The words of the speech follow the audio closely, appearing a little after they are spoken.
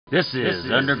This is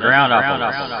Underground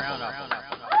Opera.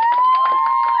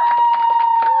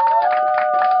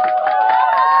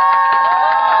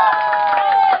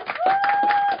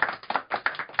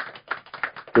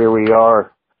 Here we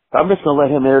are. I'm just going to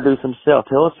let him introduce himself.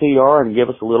 Tell us who you are and give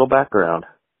us a little background.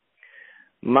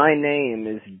 My name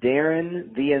is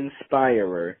Darren the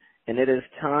Inspirer, and it is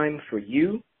time for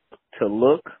you to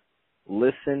look,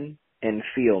 listen, and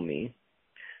feel me.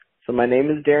 So my name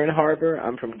is Darren Harbor.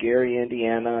 I'm from Gary,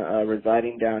 Indiana,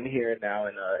 residing down here now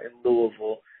in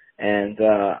Louisville, and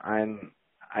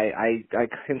I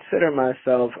consider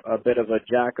myself a bit of a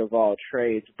jack of all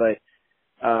trades, but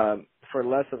for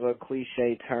less of a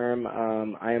cliche term,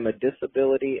 I am a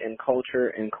disability and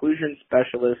culture inclusion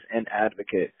specialist and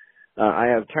advocate. I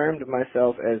have termed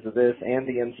myself as this and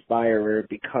the Inspirer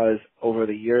because over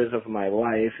the years of my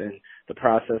life and the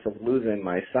process of losing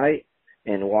my sight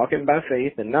and walking by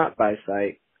faith and not by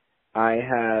sight, I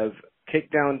have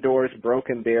kicked down doors,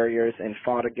 broken barriers, and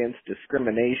fought against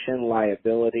discrimination,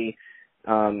 liability,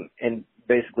 and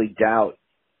basically doubt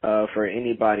for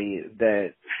anybody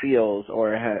that feels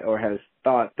or has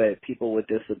thought that people with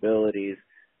disabilities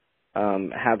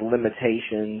have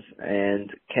limitations and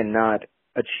cannot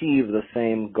achieve the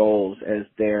same goals as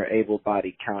their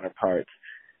able-bodied counterparts.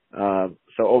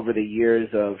 So over the years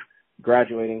of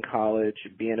graduating college,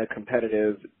 being a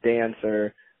competitive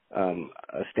dancer,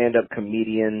 a stand-up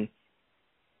comedian,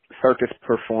 circus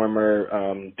performer,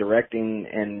 directing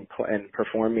and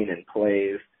performing in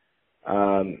plays,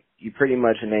 you pretty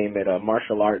much name it, a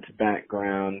martial arts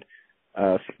background,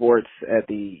 sports at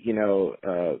the,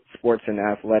 sports and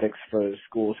athletics for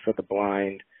schools for the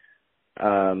blind.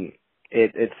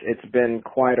 It's been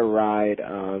quite a ride,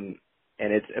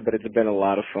 but it's been a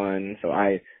lot of fun. So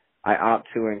I opt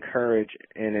to encourage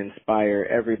and inspire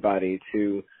everybody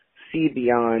to see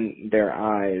beyond their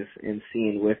eyes and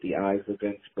seeing with the eyes of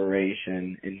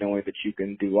inspiration and knowing that you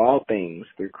can do all things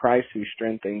through Christ who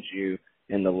strengthens you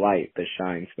in the light that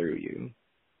shines through you.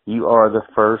 You are the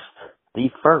first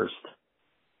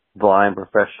blind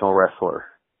professional wrestler.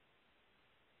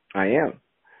 I am.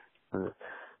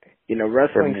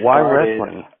 Wrestling and why started,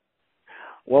 wrestling?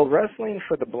 Well, wrestling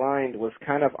for the blind was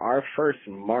kind of our first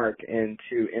mark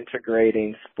into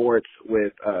integrating sports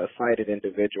with sighted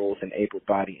individuals and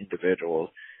able-bodied individuals.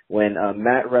 When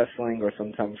mat wrestling, or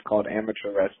sometimes called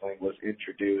amateur wrestling, was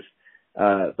introduced,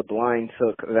 the blind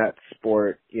took that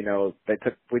sport. We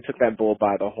took that bull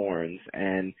by the horns,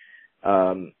 and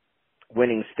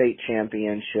winning state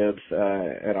championships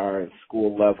at our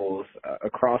school levels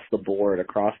across the board,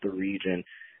 across the region.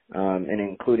 And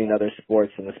including other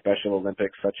sports in the Special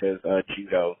Olympics such as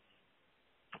judo.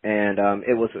 And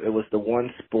it was the one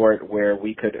sport where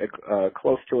we could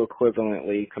close to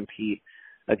equivalently compete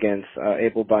against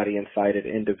able-bodied and sighted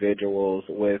individuals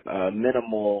with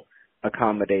minimal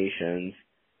accommodations,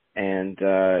 and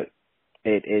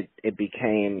it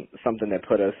became something that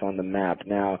put us on the map.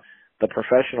 Now, the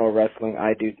professional wrestling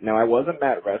I was a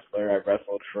mat wrestler. I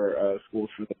wrestled for schools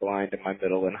for the blind in my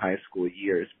middle and high school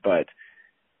years, but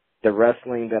the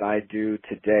wrestling that I do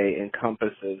today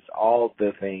encompasses all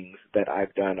the things that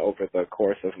I've done over the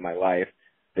course of my life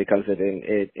because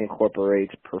it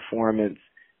incorporates performance,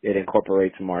 it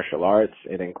incorporates martial arts,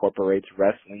 it incorporates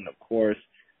wrestling, of course,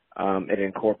 it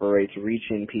incorporates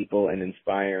reaching people and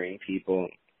inspiring people,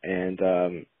 and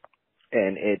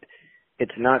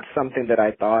it's not something that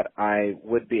I thought I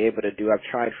would be able to do.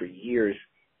 I've tried for years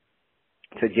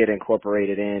to get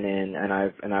incorporated in, and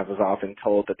I was often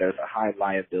told that there's a high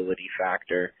liability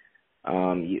factor.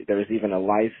 There's even a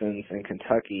license in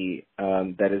Kentucky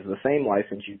that is the same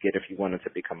license you get if you wanted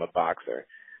to become a boxer.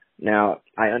 Now,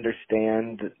 I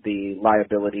understand the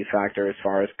liability factor as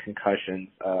far as concussions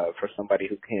for somebody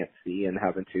who can't see and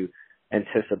having to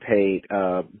anticipate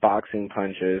boxing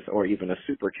punches or even a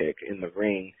super kick in the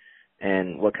ring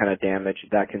and what kind of damage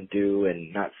that can do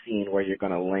and not seeing where you're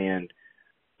going to land.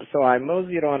 So I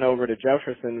moseyed on over to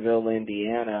Jeffersonville,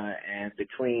 Indiana, and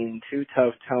between Too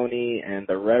Tough Tony and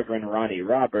the Reverend Ronnie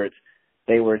Roberts,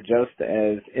 they were just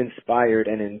as inspired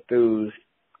and enthused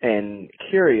and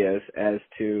curious as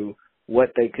to what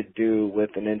they could do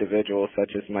with an individual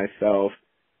such as myself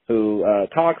who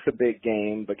talks a big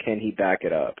game, but can he back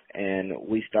it up? And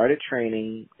we started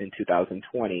training in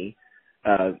 2020,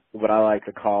 what I like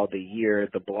to call the year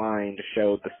the blind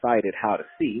showed the sighted how to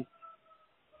see,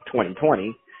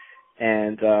 2020.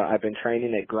 And I've been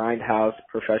training at Grindhouse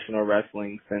Professional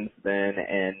Wrestling since then,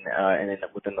 and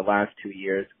within the last 2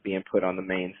 years, being put on the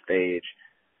main stage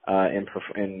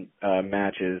in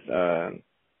matches,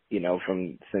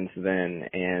 from since then.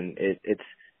 And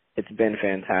it's been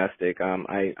fantastic.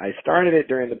 I started it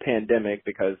during the pandemic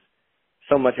because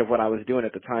so much of what I was doing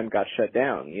at the time got shut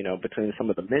down. Between some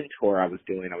of the mentor I was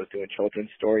doing children's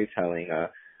storytelling.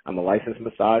 I'm a licensed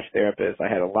massage therapist. I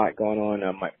had a lot going on.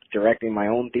 I'm directing my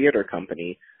own theater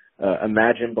company,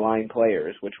 Imagine Blind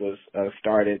Players, which was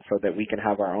started so that we can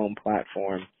have our own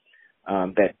platform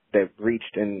that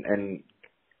reached and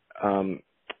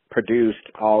produced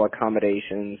all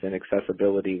accommodations and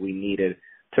accessibility we needed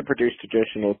to produce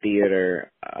traditional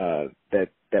theater that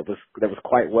was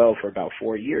quite well for about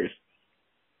 4 years.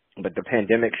 But the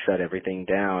pandemic shut everything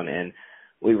down, and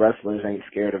we wrestlers ain't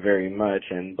scared of very much,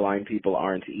 and blind people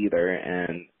aren't either.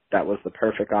 And that was the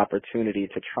perfect opportunity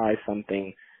to try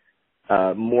something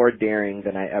more daring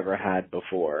than I ever had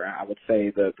before. I would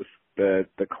say the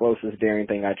closest daring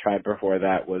thing I tried before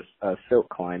that was silk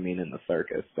climbing in the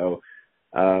circus. So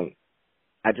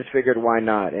I just figured, why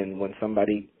not? And when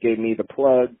somebody gave me the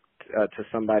plug to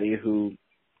somebody who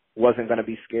wasn't going to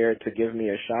be scared to give me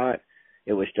a shot,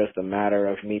 it was just a matter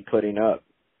of me putting up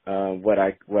what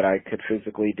I could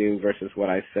physically do versus what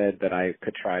I said that I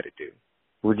could try to do.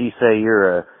 Would you say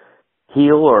you're a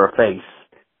heel or a face?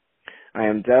 I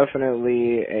am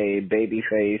definitely a baby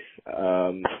face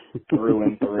through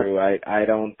and through. I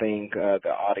don't think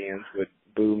the audience would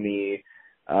boo me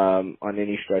on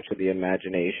any stretch of the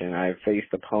imagination. I've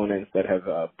faced opponents that have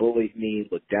bullied me,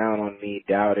 looked down on me,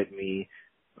 doubted me.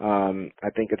 I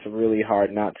think it's really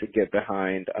hard not to get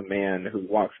behind a man who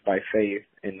walks by faith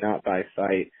and not by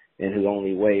sight, and who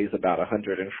only weighs about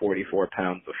 144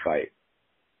 pounds of fight.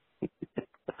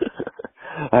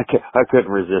 I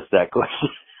couldn't resist that question.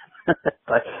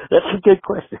 That's a good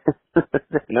question.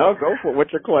 No, go for it.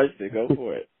 What's your question? Go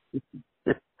for it.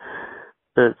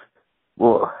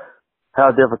 Well,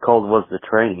 how difficult was the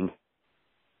training?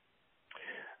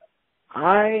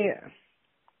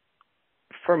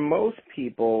 For most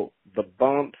people, the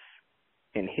bumps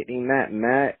and hitting that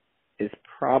mat is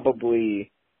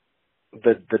probably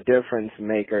the difference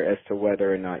maker as to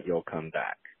whether or not you'll come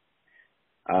back.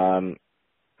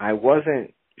 I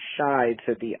wasn't shy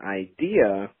to the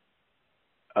idea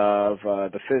of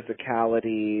the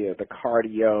physicality, the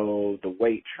cardio, the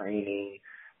weight training,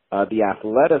 the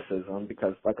athleticism,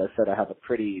 because like I said, I have a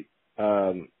pretty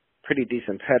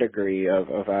decent pedigree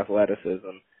of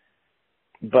athleticism.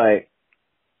 But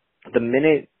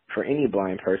for any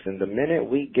blind person, the minute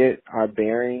we get our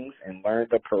bearings and learn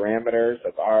the parameters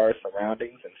of our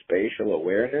surroundings and spatial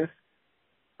awareness,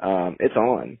 it's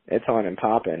on and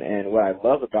popping. And what I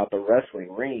love about the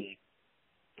wrestling ring,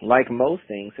 like most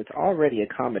things, it's already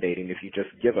accommodating if you just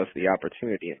give us the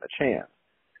opportunity and the chance.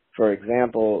 For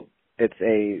example, it's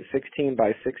a 16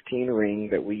 by 16 ring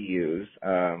that we use,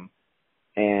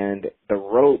 and the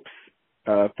ropes,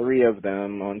 3 of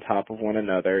them on top of one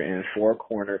another in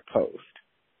 4-cornered posts.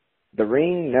 The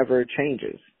ring never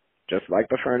changes. Just like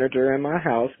the furniture in my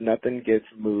house, nothing gets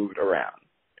moved around.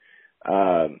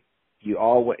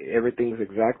 Everything's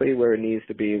exactly where it needs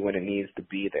to be when it needs to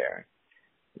be there.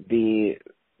 The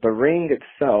ring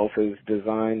itself is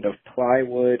designed of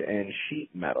plywood and sheet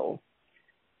metal,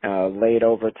 laid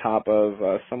over top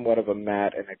of somewhat of a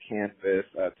mat and a canvas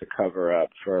to cover up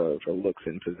for looks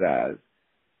and pizzazz.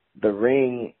 The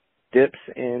ring dips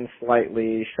in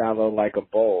slightly shallow like a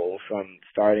bowl from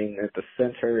starting at the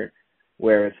center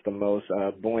where it's the most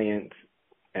buoyant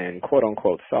and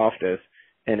quote-unquote softest,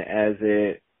 and as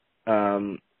it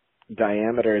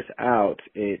diameters out,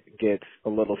 it gets a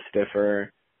little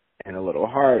stiffer and a little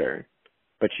harder.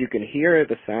 But you can hear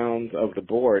the sounds of the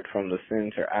board from the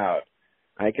center out.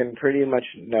 I can pretty much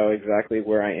know exactly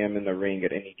where I am in the ring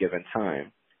at any given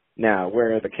time. Now,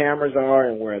 where the cameras are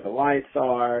and where the lights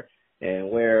are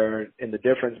and where in the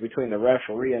difference between the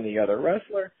referee and the other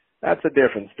wrestler, that's a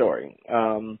different story.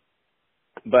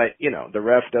 But, the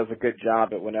ref does a good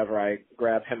job at whenever I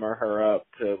grab him or her up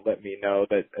to let me know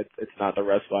that it's not the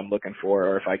wrestler I'm looking for,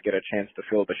 or if I get a chance to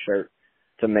fill the shirt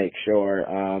to make sure.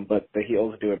 But the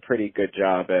heels do a pretty good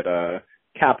job at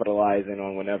capitalizing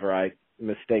on whenever I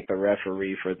mistake the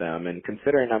referee for them. And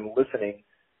considering I'm listening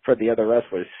for the other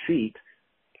wrestler's feet,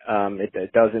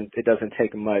 it doesn't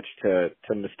take much to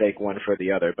mistake one for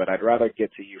the other. But I'd rather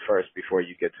get to you first before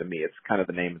you get to me. It's kind of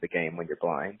the name of the game when you're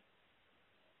blind.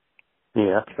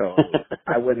 Yeah. So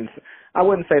I wouldn't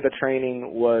say the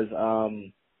training was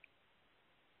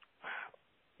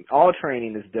all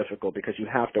training is difficult because you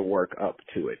have to work up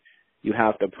to it. You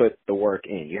have to put the work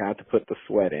in. You have to put the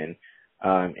sweat in.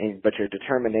 But your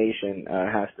determination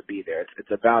has to be there.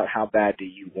 It's about how bad do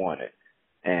you want it.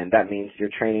 And that means your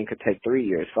training could take 3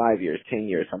 years, 5 years, 10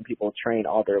 years. Some people train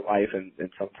all their life and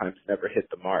sometimes never hit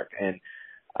the mark. And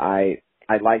I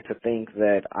I like to think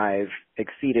that I've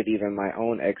exceeded even my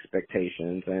own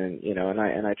expectations, and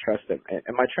I trust them.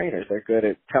 And my trainers, they're good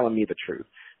at telling me the truth.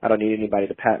 I don't need anybody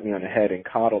to pat me on the head and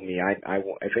coddle me.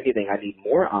 If anything, I need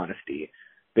more honesty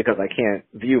because I can't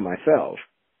view myself.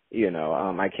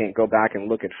 I can't go back and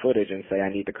look at footage and say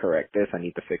I need to correct this, I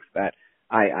need to fix that.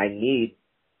 I need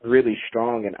really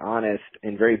strong and honest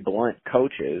and very blunt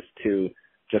coaches to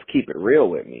just keep it real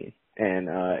with me. And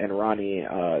Ronnie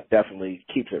definitely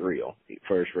keeps it real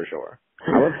for sure.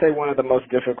 I would say one of the most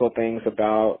difficult things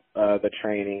about the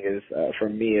training is for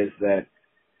me is that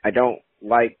I don't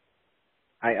like.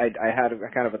 I had a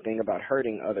kind of a thing about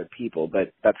hurting other people,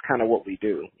 but that's kind of what we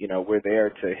do. We're there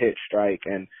to hit, strike,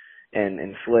 and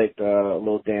inflict a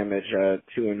little damage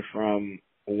to and from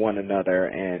one another.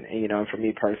 And for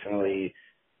me personally,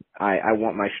 I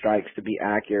want my strikes to be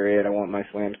accurate. I want my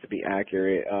slams to be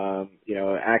accurate.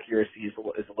 Accuracy is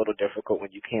a little difficult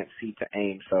when you can't see to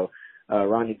aim. So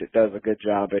Ronnie does a good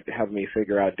job at having me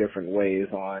figure out different ways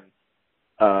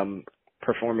on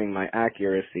performing my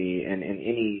accuracy, and in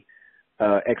any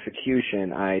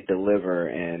execution I deliver,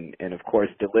 and of course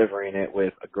delivering it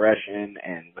with aggression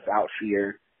and without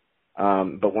fear.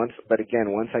 But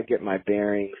again, once I get my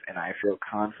bearings and I feel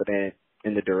confident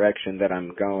in the direction that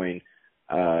I'm going,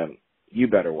 you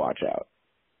better watch out.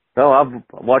 Oh, I've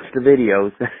watched the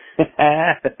videos.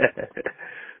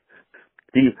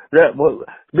 Me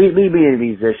being a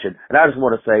musician, and I just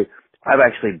want to say, I've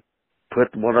actually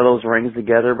put one of those rings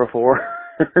together before.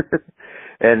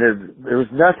 And there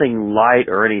was nothing light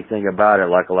or anything about it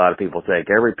like a lot of people think.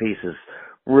 Every piece is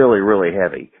really, really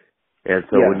heavy. And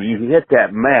so when you hit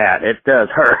that mat, it does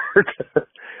hurt.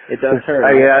 It does hurt.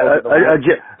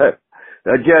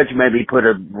 A judge maybe put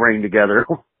a ring together.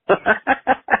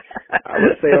 I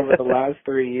would say over the last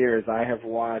 3 years, I have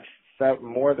watched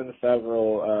more than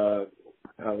several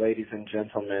ladies and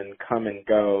gentlemen come and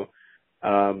go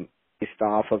based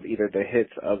off of either the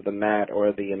hits of the mat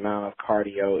or the amount of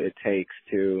cardio it takes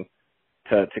to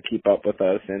keep up with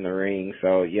us in the ring.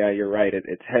 So yeah, you're right.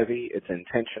 It's heavy. It's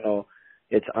intentional.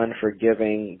 It's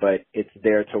unforgiving, but it's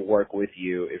there to work with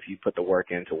you if you put the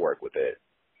work in to work with it.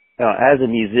 As a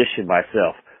musician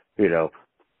myself,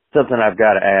 something I've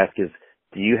got to ask is,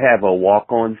 do you have a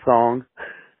walk-on song?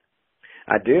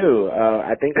 I do.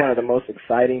 I think one of the most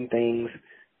exciting things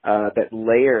that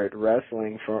layered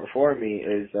wrestling for me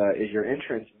is your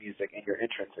entrance music and your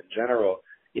entrance in general.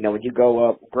 When you grow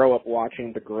up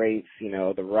watching the greats,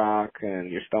 The Rock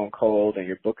and your Stone Cold and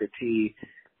your Booker T,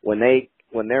 when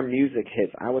their music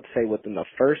hits, I would say within the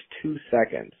first 2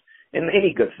 seconds, in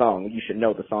any good song, you should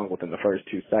know the song within the first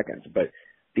 2 seconds, but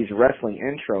these wrestling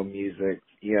intro music,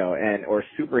 or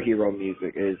superhero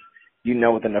music is,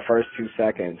 within the first 2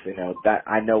 seconds, that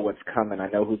I know what's coming. I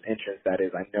know whose entrance that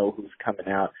is. I know who's coming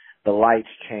out. The lights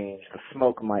change. The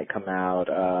smoke might come out.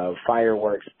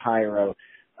 Fireworks, pyro.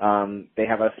 They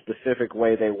have a specific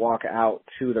way they walk out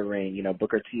to the ring.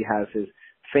 Booker T has his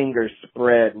fingers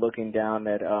spread looking down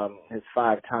at his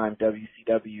 5-time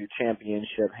WCW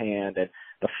championship hand, and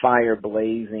the fire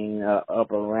blazing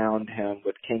up around him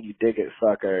with "Can You Dig It,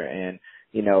 Sucker?" And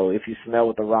if you smell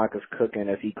what The Rock is cooking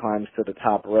as he climbs to the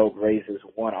top rope, raises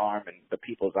one arm and the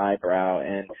people's eyebrow.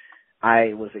 And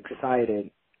I was excited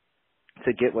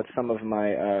to get with some of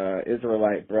my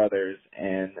Israelite brothers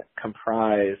and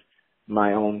comprise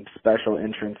my own special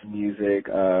entrance music,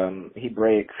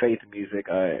 Hebraic faith music,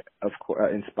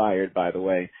 inspired, by the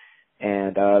way.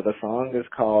 And the song is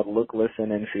called "Look,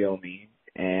 Listen, and Feel Me."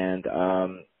 And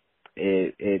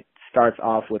it starts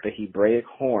off with a Hebraic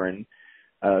horn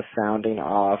sounding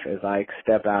off as I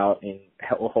step out and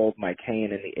hold my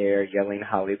cane in the air, yelling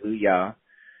hallelujah.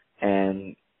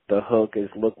 And the hook is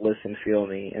 "Look, Listen, Feel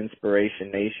Me,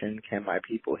 Inspiration Nation, can my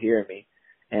people hear me?"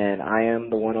 And I am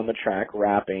the one on the track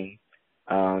rapping.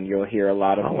 You'll hear a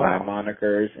lot of my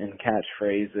monikers and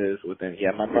catchphrases within.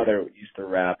 Yeah, my mother used to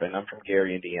rap, and I'm from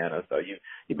Gary, Indiana, so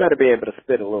you better be able to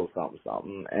spit a little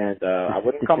something. And I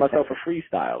wouldn't call myself a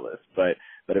freestylist, but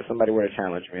if somebody were to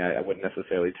challenge me, I wouldn't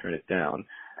necessarily turn it down.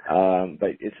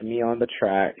 But it's me on the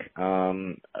track.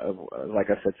 Like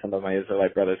I said, some of my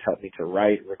Israelite brothers helped me to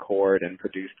write, record, and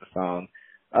produce the song.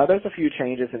 There's a few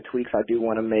changes and tweaks I do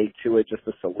want to make to it just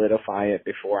to solidify it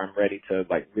before I'm ready to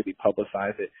really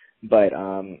publicize it.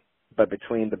 But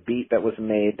between the beat that was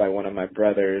made by one of my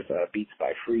brothers, beats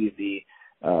by Freezy,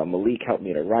 Malik helped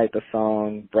me to write the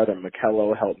song, Brother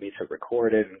McKello helped me to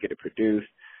record it and get it produced.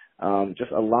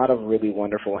 Just a lot of really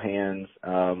wonderful hands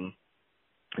and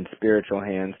spiritual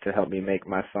hands to help me make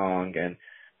my song and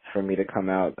for me to come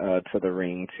out to the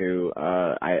ring too.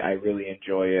 I really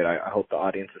enjoy it. I hope the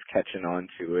audience is catching on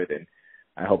to it, and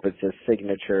I hope it's as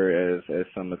signature as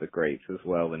some of the greats as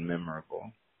well and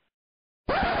memorable.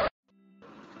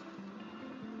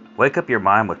 Wake up your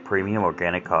mind with premium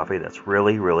organic coffee that's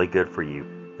really, really good for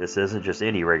you. This isn't just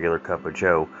any regular cup of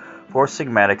joe. Four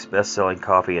Sigmatic's best-selling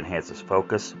coffee enhances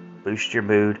focus, boosts your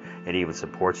mood, and even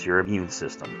supports your immune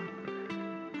system.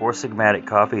 Four Sigmatic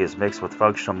coffee is mixed with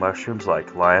functional mushrooms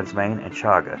like lion's mane and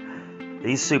chaga.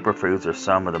 These superfoods are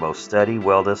some of the most steady,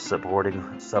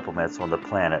 wellness-supporting supplements on the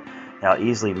planet, now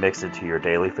easily mixed into your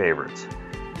daily favorites.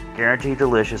 Guaranteed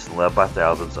delicious and loved by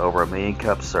thousands, over 1 million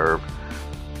cups served,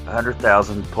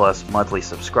 100,000 plus monthly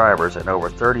subscribers, and over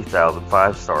 30,000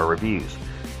 5-star reviews.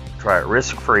 Try it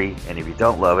risk-free, and if you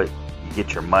don't love it, you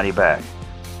get your money back.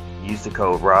 Use the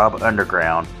code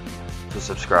ROBUNDERGROUND to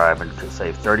subscribe and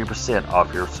save 30%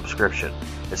 off your subscription.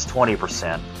 It's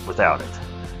 20% without it.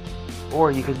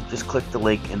 Or you can just click the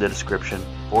link in the description,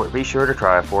 or be sure to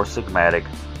try Four Sigmatic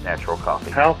Natural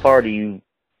Coffee. How far do you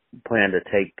plan to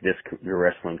take your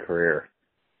wrestling career?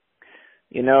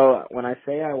 You know, when I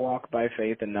say I walk by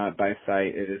faith and not by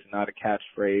sight, it is not a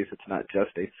catchphrase. It's not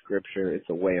just a scripture. It's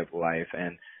a way of life.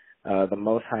 And the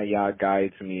Most High Yah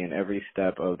guides me in every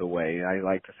step of the way. I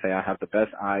like to say I have the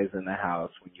best eyes in the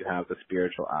house when you have the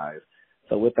spiritual eyes.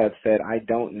 So with that said, I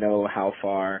don't know how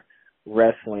far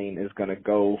wrestling is going to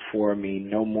go for me,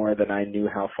 no more than I knew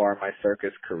how far my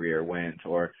circus career went,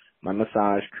 or my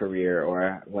massage career,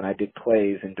 or when I did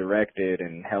plays and directed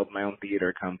and held my own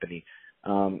theater company.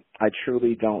 I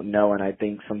truly don't know, and I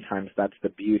think sometimes that's the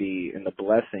beauty and the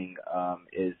blessing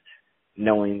is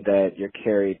knowing that you're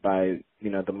carried by, you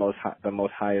know, the most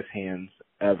highest hands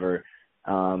ever.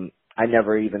 I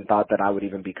never even thought that I would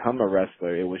even become a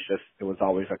wrestler. It was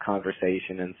always a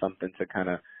conversation and something to kind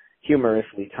of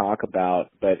humorously talk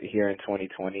about. But here in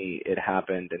 2020, it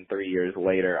happened, and 3 years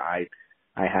later, I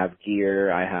have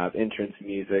gear, I have entrance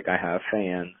music, I have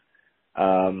fans.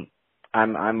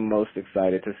 I'm most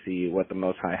excited to see what the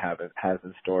Most High has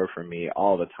in store for me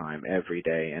all the time, every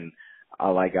day, and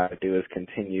all I got to do is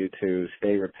continue to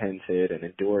stay repented and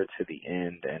endure to the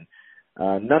end.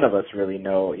 And none of us really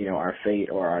know, you know, our fate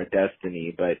or our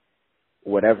destiny, but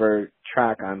whatever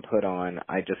track I'm put on,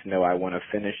 I just know I want to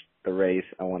finish the race,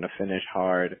 I want to finish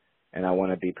hard, and I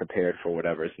want to be prepared for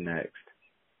whatever's next.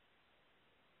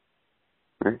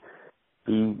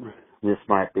 This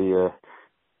might be a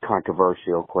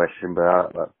controversial question,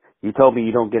 but you told me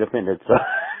you don't get offended, so.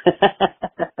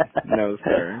 No,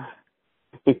 sir.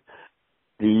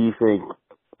 Do you think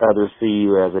others see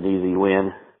you as an easy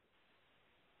win?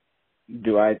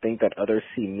 Do I think that others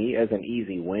see me as an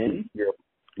easy win?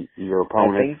 Your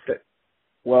opponent?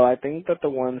 I think that the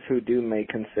ones who may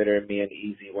consider me an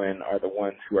easy win are the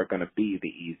ones who are going to be the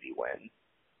easy win.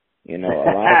 You know, a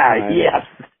lot of times.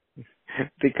 Yes.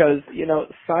 Because, you know,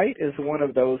 sight is one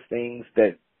of those things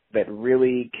that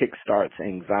really kickstarts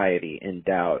anxiety and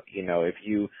doubt. You know, if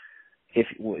you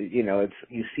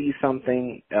see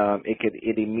something,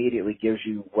 it immediately gives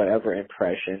you whatever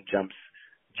impression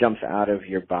jumps out of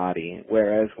your body.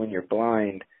 Whereas when you're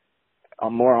blind,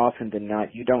 more often than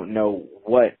not, you don't know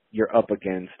what you're up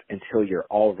against until you're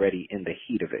already in the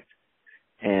heat of it.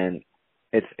 And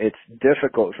it's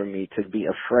difficult for me to be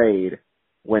afraid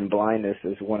when blindness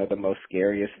is one of the most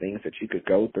scariest things that you could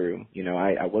go through. You know,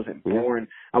 I wasn't born,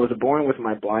 I was born with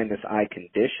my blindness eye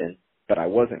condition, but I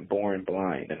wasn't born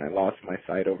blind, and I lost my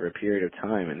sight over a period of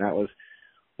time, and that was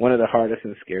one of the hardest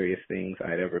and scariest things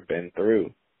I'd ever been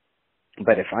through.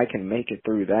 But if I can make it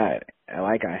through that,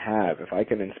 like I have, if I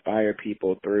can inspire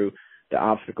people through the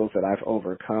obstacles that I've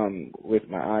overcome with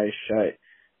my eyes shut,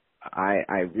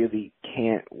 I really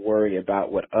can't worry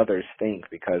about what others think,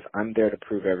 because I'm there to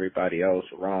prove everybody else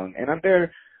wrong. And I'm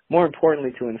there, more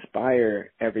importantly, to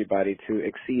inspire everybody to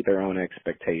exceed their own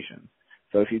expectations.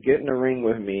 So if you get in the ring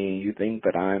with me and you think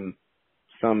that I'm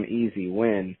some easy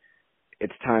win,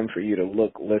 it's time for you to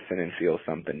look, listen, and feel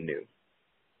something new.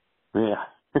 Yeah.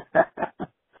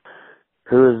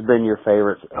 Who has been your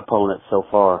favorite opponent so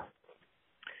far?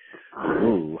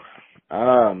 Ooh.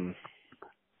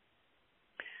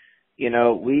 You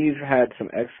know, we've had some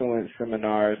excellent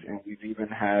seminars, and we've even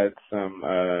had some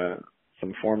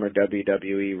former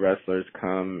WWE wrestlers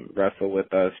come wrestle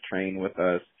with us, train with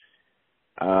us.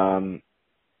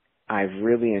 I've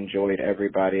really enjoyed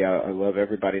everybody. I love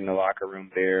everybody in the locker room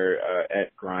there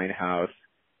at Grindhouse.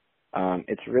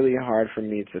 It's really hard for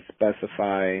me to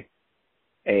specify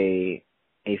a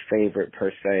favorite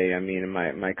per se. I mean,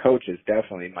 my coach is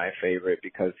definitely my favorite,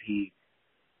 because he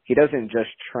doesn't just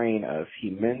train us, he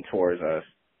mentors us,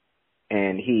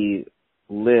 and he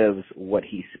lives what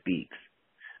he speaks.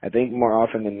 I think more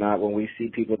often than not, when we see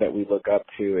people that we look up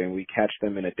to and we catch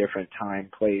them in a different time,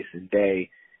 place, and day,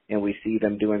 and we see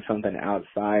them doing something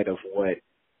outside of what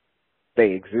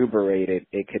they exuberated,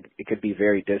 it could be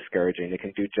very discouraging. It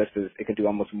can do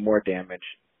almost more damage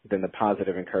than the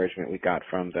positive encouragement we got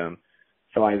from them.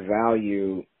 So I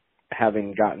value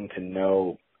having gotten to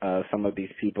know some of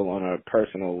these people on a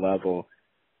personal level,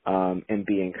 and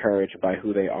be encouraged by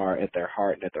who they are at their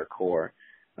heart and at their core,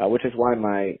 which is why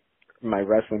my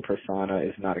wrestling persona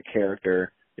is not a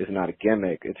character, is not a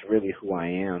gimmick. It's really who I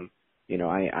am. You know,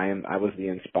 I was the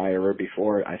inspirer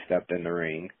before I stepped in the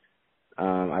ring.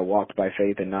 I walked by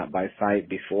faith and not by sight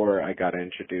before I got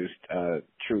introduced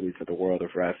truly to the world of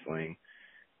wrestling.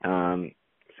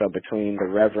 So between the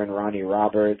Reverend Ronnie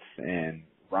Roberts and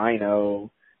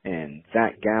Rhino and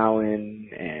Zach Gowen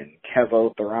and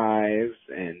Kevo Thrives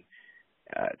and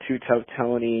Too Tough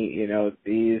Tony, you know,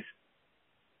 these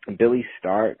Billy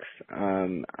Starks,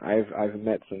 I've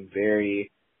met some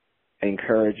very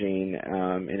encouraging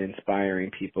and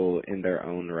inspiring people in their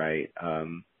own right,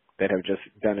 that have just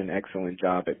done an excellent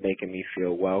job at making me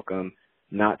feel welcome,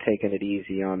 not taking it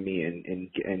easy on me,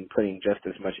 and putting just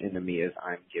as much into me as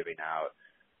I'm giving out.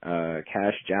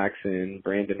 Cash Jackson,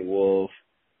 Brandon Wolf,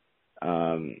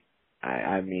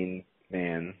 I mean,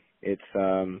 man, it's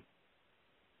and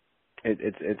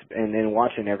then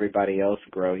watching everybody else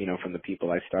grow, you know, from the people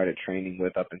I started training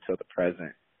with up until the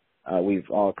present. We've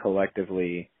all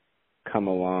collectively come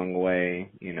a long way,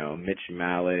 you know, Mitch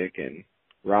Malik and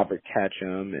Robert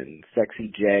Ketchum and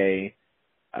Sexy J.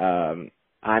 I'm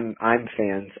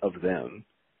fans of them.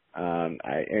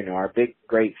 Our big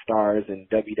great stars in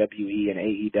WWE and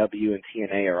AEW and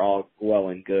TNA are all well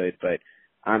and good, but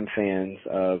I'm fans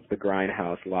of the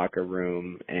Grindhouse locker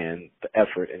room and the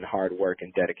effort and hard work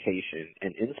and dedication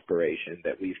and inspiration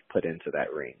that we've put into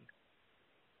that ring.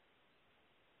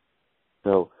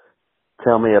 So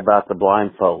tell me about the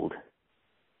blindfold.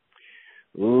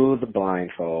 Ooh, the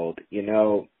blindfold. You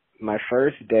know, my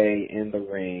first day in the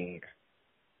ring,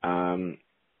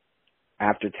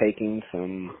 after taking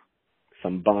some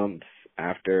bumps,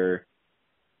 after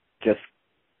just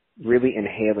really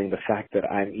inhaling the fact that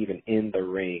I'm even in the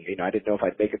ring. You know, I didn't know if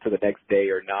I'd make it to the next day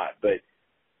or not,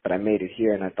 but I made it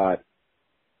here, and I thought,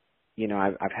 you know,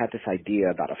 I've had this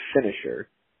idea about a finisher.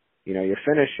 You know, your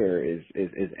finisher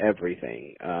is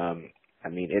everything. I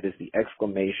mean, it is the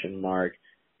exclamation mark.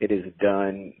 It is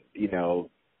done, you know,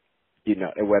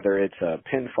 whether it's a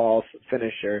pinfall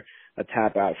finisher, a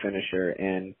tap out finisher,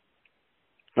 and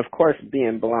of course,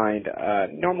 being blind,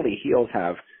 normally heels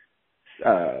have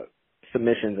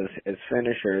submissions as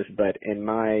finishers, but in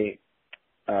my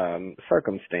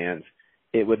circumstance,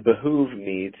 it would behoove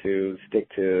me to stick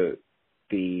to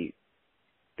the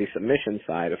submission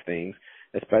side of things,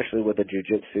 especially with a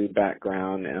jiu-jitsu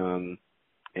background and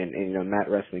you know, mat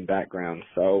wrestling background.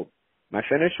 So my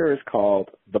finisher is called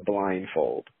the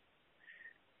blindfold.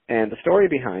 And the story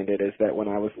behind it is that when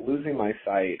I was losing my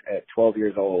sight at 12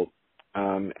 years old,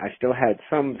 I still had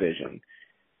some vision.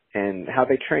 And how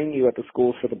they train you at the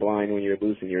schools for the blind when you're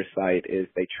losing your sight is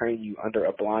they train you under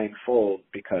a blindfold,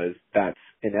 because that's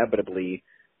inevitably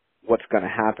what's going to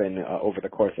happen over the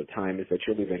course of time, is that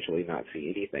you'll eventually not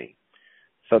see anything.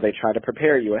 So they try to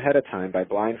prepare you ahead of time by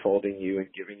blindfolding you and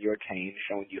giving you a cane,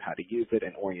 showing you how to use it,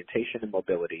 and orientation and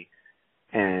mobility,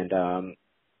 and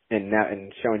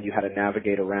showing you how to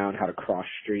navigate around, how to cross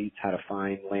streets, how to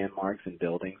find landmarks and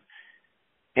buildings.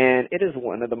 And it is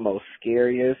one of the most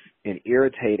scariest and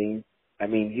irritating. I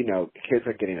mean, you know, kids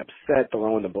are getting upset,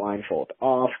 throwing the blindfold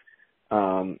off.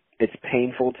 It's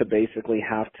painful to basically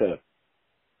have to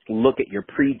look at your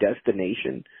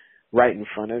predestination right in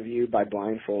front of you by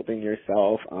blindfolding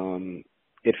yourself.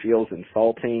 It feels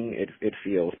insulting. It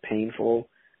feels painful.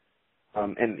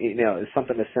 And, you know, it's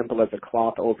something as simple as a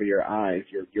cloth over your eyes.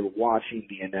 You're watching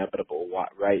the inevitable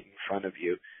right in front of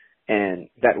you. And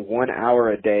that 1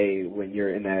 hour a day when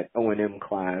you're in that O&M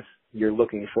class, you're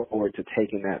looking forward to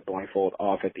taking that blindfold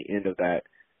off at the end of that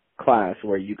class,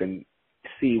 where you can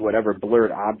see whatever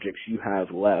blurred objects you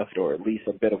have left, or at least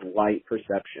a bit of light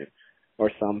perception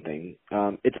or something.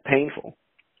 It's painful.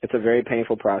 It's a very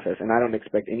painful process, and I don't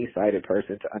expect any sighted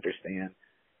person to understand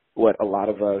what a lot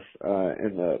of us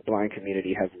in the blind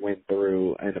community have went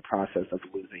through in the process of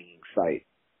losing sight.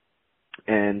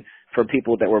 And for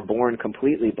people that were born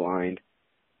completely blind,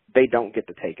 they don't get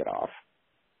to take it off.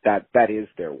 That is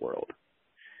their world.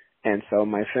 And so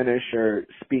my finisher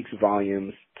speaks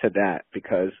volumes to that,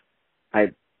 because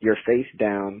you're face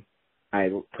down. I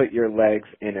put your legs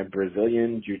in a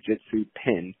Brazilian jiu-jitsu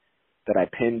pin that I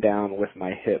pin down with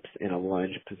my hips in a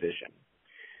lunge position.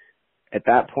 At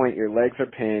that point, your legs are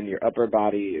pinned, your upper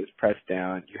body is pressed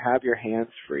down, you have your hands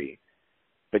free,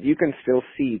 but you can still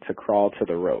see to crawl to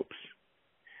the ropes.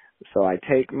 So I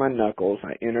take my knuckles,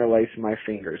 I interlace my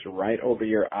fingers right over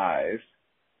your eyes,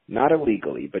 not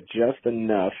illegally, but just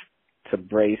enough to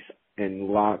brace and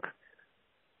lock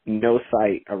no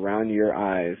sight around your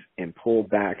eyes and pull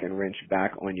back and wrench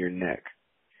back on your neck.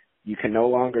 You can no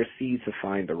longer see to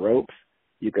find the ropes.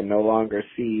 You can no longer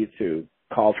see to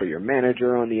call for your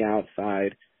manager on the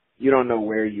outside. You don't know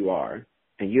where you are.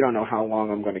 And you don't know how long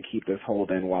I'm going to keep this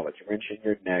hold in while it's wrenching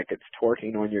your neck. It's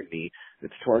torquing on your knee.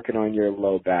 It's torquing on your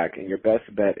low back. And your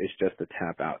best bet is just to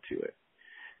tap out to it.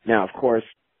 Now, of course,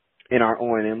 in our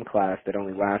O&M class that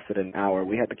only lasted an hour,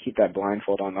 we had to keep that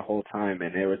blindfold on the whole time.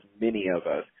 And there was many of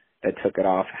us that took it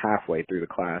off halfway through the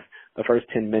class, the first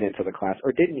 10 minutes of the class,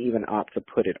 or didn't even opt to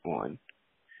put it on.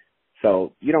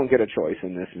 So you don't get a choice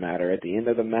in this matter. At the end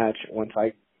of the match, once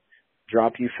I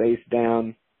drop you face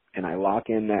down and I lock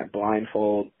in that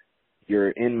blindfold,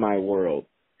 you're in my world.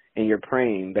 And you're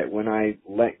praying that when I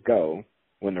let go,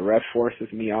 when the ref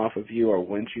forces me off of you, or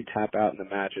once you tap out and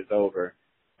the match is over,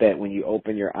 that when you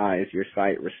open your eyes, your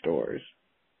sight restores.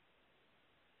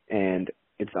 And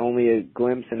it's only a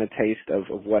glimpse and a taste of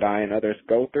what I and others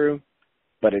go through,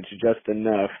 but it's just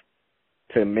enough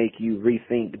to make you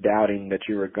rethink doubting that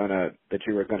you were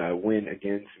gonna win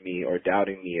against me, or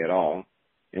doubting me at all.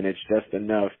 And it's just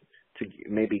enough to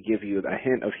maybe give you a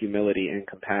hint of humility and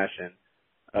compassion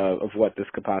of what this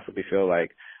could possibly feel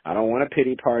like. I don't want a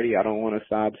pity party. I don't want a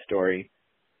sob story.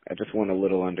 I just want a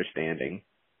little understanding.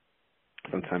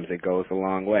 Sometimes it goes a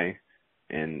long way.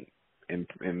 And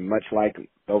much like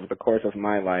over the course of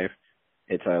my life,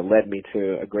 it's led me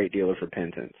to a great deal of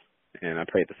repentance. And I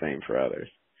pray the same for others.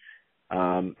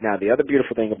 Now, the other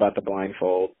beautiful thing about the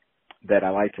blindfold that I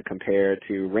like to compare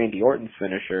to Randy Orton's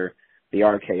finisher, the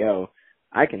RKO,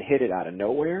 I can hit it out of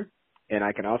nowhere, and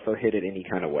I can also hit it any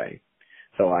kind of way.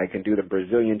 So I can do the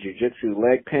Brazilian Jiu-Jitsu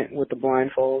leg pin with the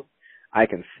blindfold. I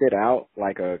can sit out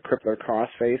like a crippler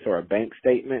crossface or a bank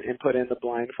statement and put in the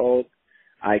blindfold.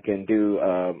 I can do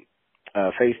a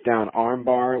face-down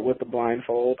armbar with the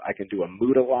blindfold. I can do a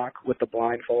Muda lock with the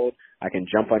blindfold. I can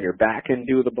jump on your back and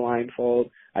do the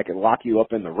blindfold. I can lock you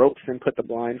up in the ropes and put the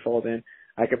blindfold in.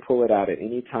 I can pull it out at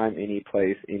any time, any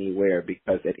place, anywhere,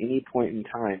 because at any point in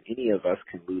time, any of us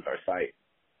can lose our sight.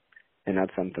 And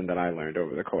that's something that I learned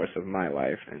over the course of my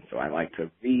life. And so I like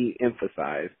to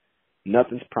re-emphasize,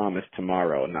 nothing's promised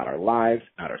tomorrow. Not our lives,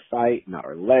 not our sight, not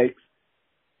our legs,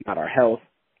 not our health.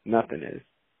 Nothing is.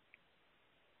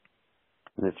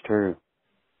 That's true.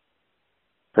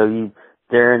 So you,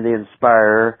 Darren the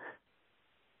Inspirer,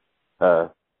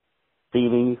 see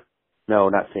me? No,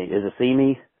 not see. Is it see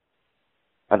me?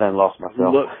 I done lost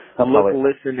myself. Look,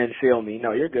 listen, and feel me.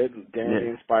 No, you're good. Darren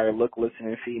the Inspirer, look, listen,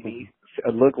 and feel me.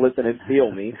 Look, listen, and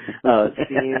feel me.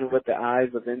 Seeing with the eyes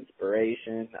of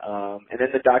inspiration. And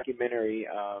then the documentary,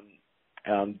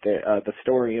 the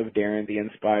story of Darren the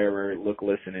Inspirer, look,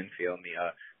 listen, and feel me.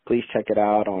 Please check it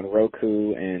out on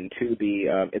Roku and Tubi.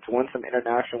 It's won some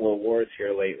international awards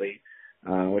here lately.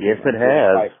 Yes, it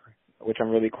has. Which I'm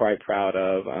really quite proud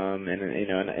of.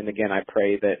 And again, I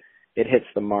pray that it hits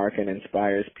the mark and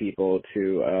inspires people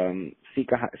to seek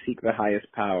the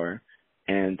highest power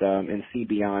and see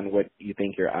beyond what you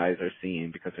think your eyes are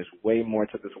seeing, because there's way more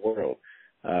to this world.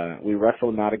 We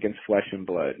wrestle not against flesh and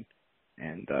blood,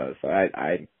 and so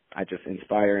I just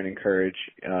inspire and encourage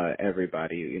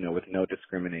everybody, with no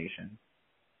discrimination.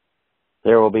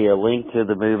 There will be a link to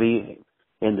the movie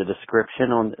in the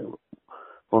description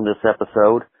on this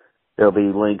episode. There'll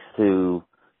be links to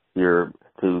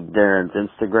Darren's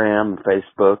Instagram and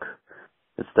Facebook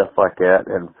and stuff like that,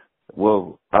 and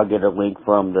I'll get a link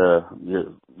from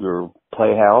your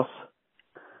Playhouse.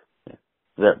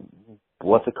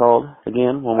 What's it called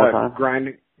again? One more time.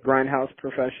 Grindhouse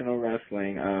Professional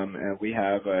Wrestling. We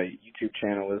have a YouTube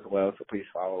channel as well, so please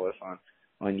follow us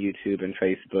on YouTube and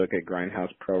Facebook at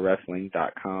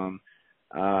grindhouseprowrestling.com.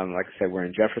 Like I said, we're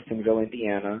in Jeffersonville,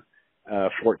 Indiana,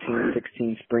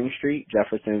 1416 Spring Street,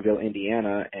 Jeffersonville,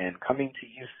 Indiana, and coming to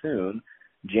you soon,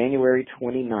 January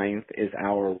 29th is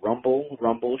our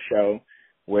Rumble show,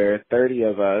 where 30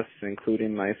 of us,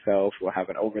 including myself, will have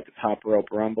an over-the-top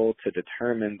rope rumble to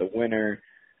determine the winner,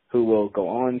 who will go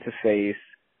on to face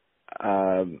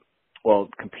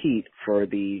compete for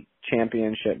the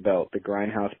championship belt, the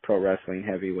Grindhouse Pro Wrestling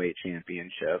Heavyweight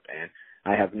Championship. And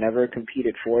I have never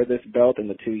competed for this belt in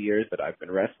the 2 years that I've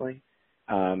been wrestling.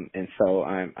 And so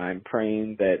I'm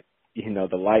praying that,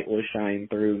 the light will shine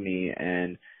through me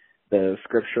and the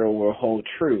scripture will hold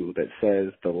true that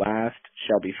says the last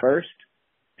shall be first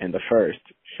and the first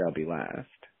shall be last.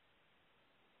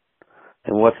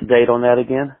 And what's the date on that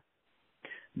again?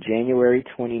 January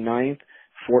 29th,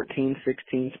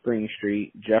 1416 Spring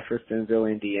Street, Jeffersonville,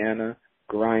 Indiana,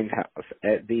 Grindhouse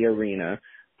at the Arena,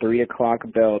 3 o'clock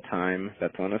bell time.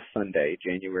 That's on a Sunday,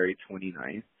 January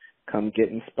 29th. Come get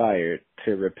inspired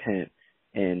to repent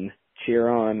and cheer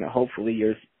on. Hopefully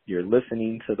you're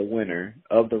listening to the winner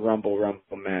of the Rumble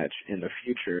match in the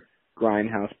future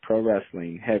Grindhouse Pro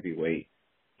Wrestling Heavyweight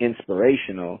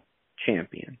Inspirational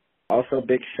Champion. Also,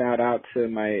 big shout out to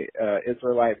my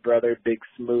Israelite brother, Big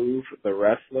Smooth, the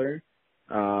wrestler.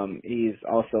 He's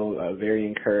also very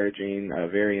encouraging,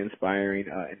 very inspiring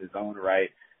in his own right.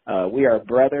 We are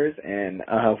brothers, and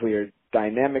we are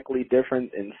dynamically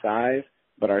different in size,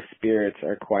 but our spirits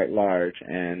are quite large.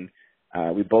 And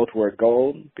we both wear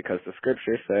gold because the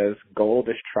scripture says gold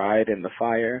is tried in the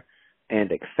fire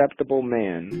and acceptable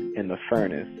man in the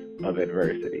furnace of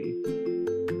adversity.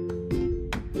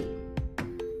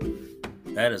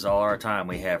 That is all our time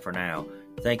we have for now.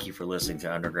 Thank you for listening to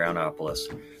Undergroundopolis.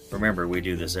 Remember, we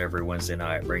do this every Wednesday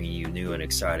night, bringing you new and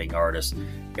exciting artists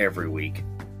every week.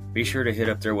 Be sure to hit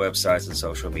up their websites and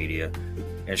social media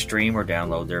and stream or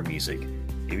download their music.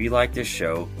 If you like this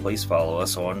show, please follow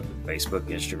us on Facebook,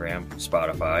 Instagram,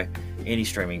 Spotify, any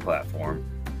streaming platform,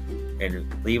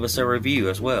 and leave us a review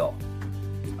as well.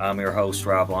 I'm your host,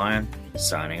 Rob Lyon,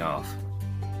 signing off.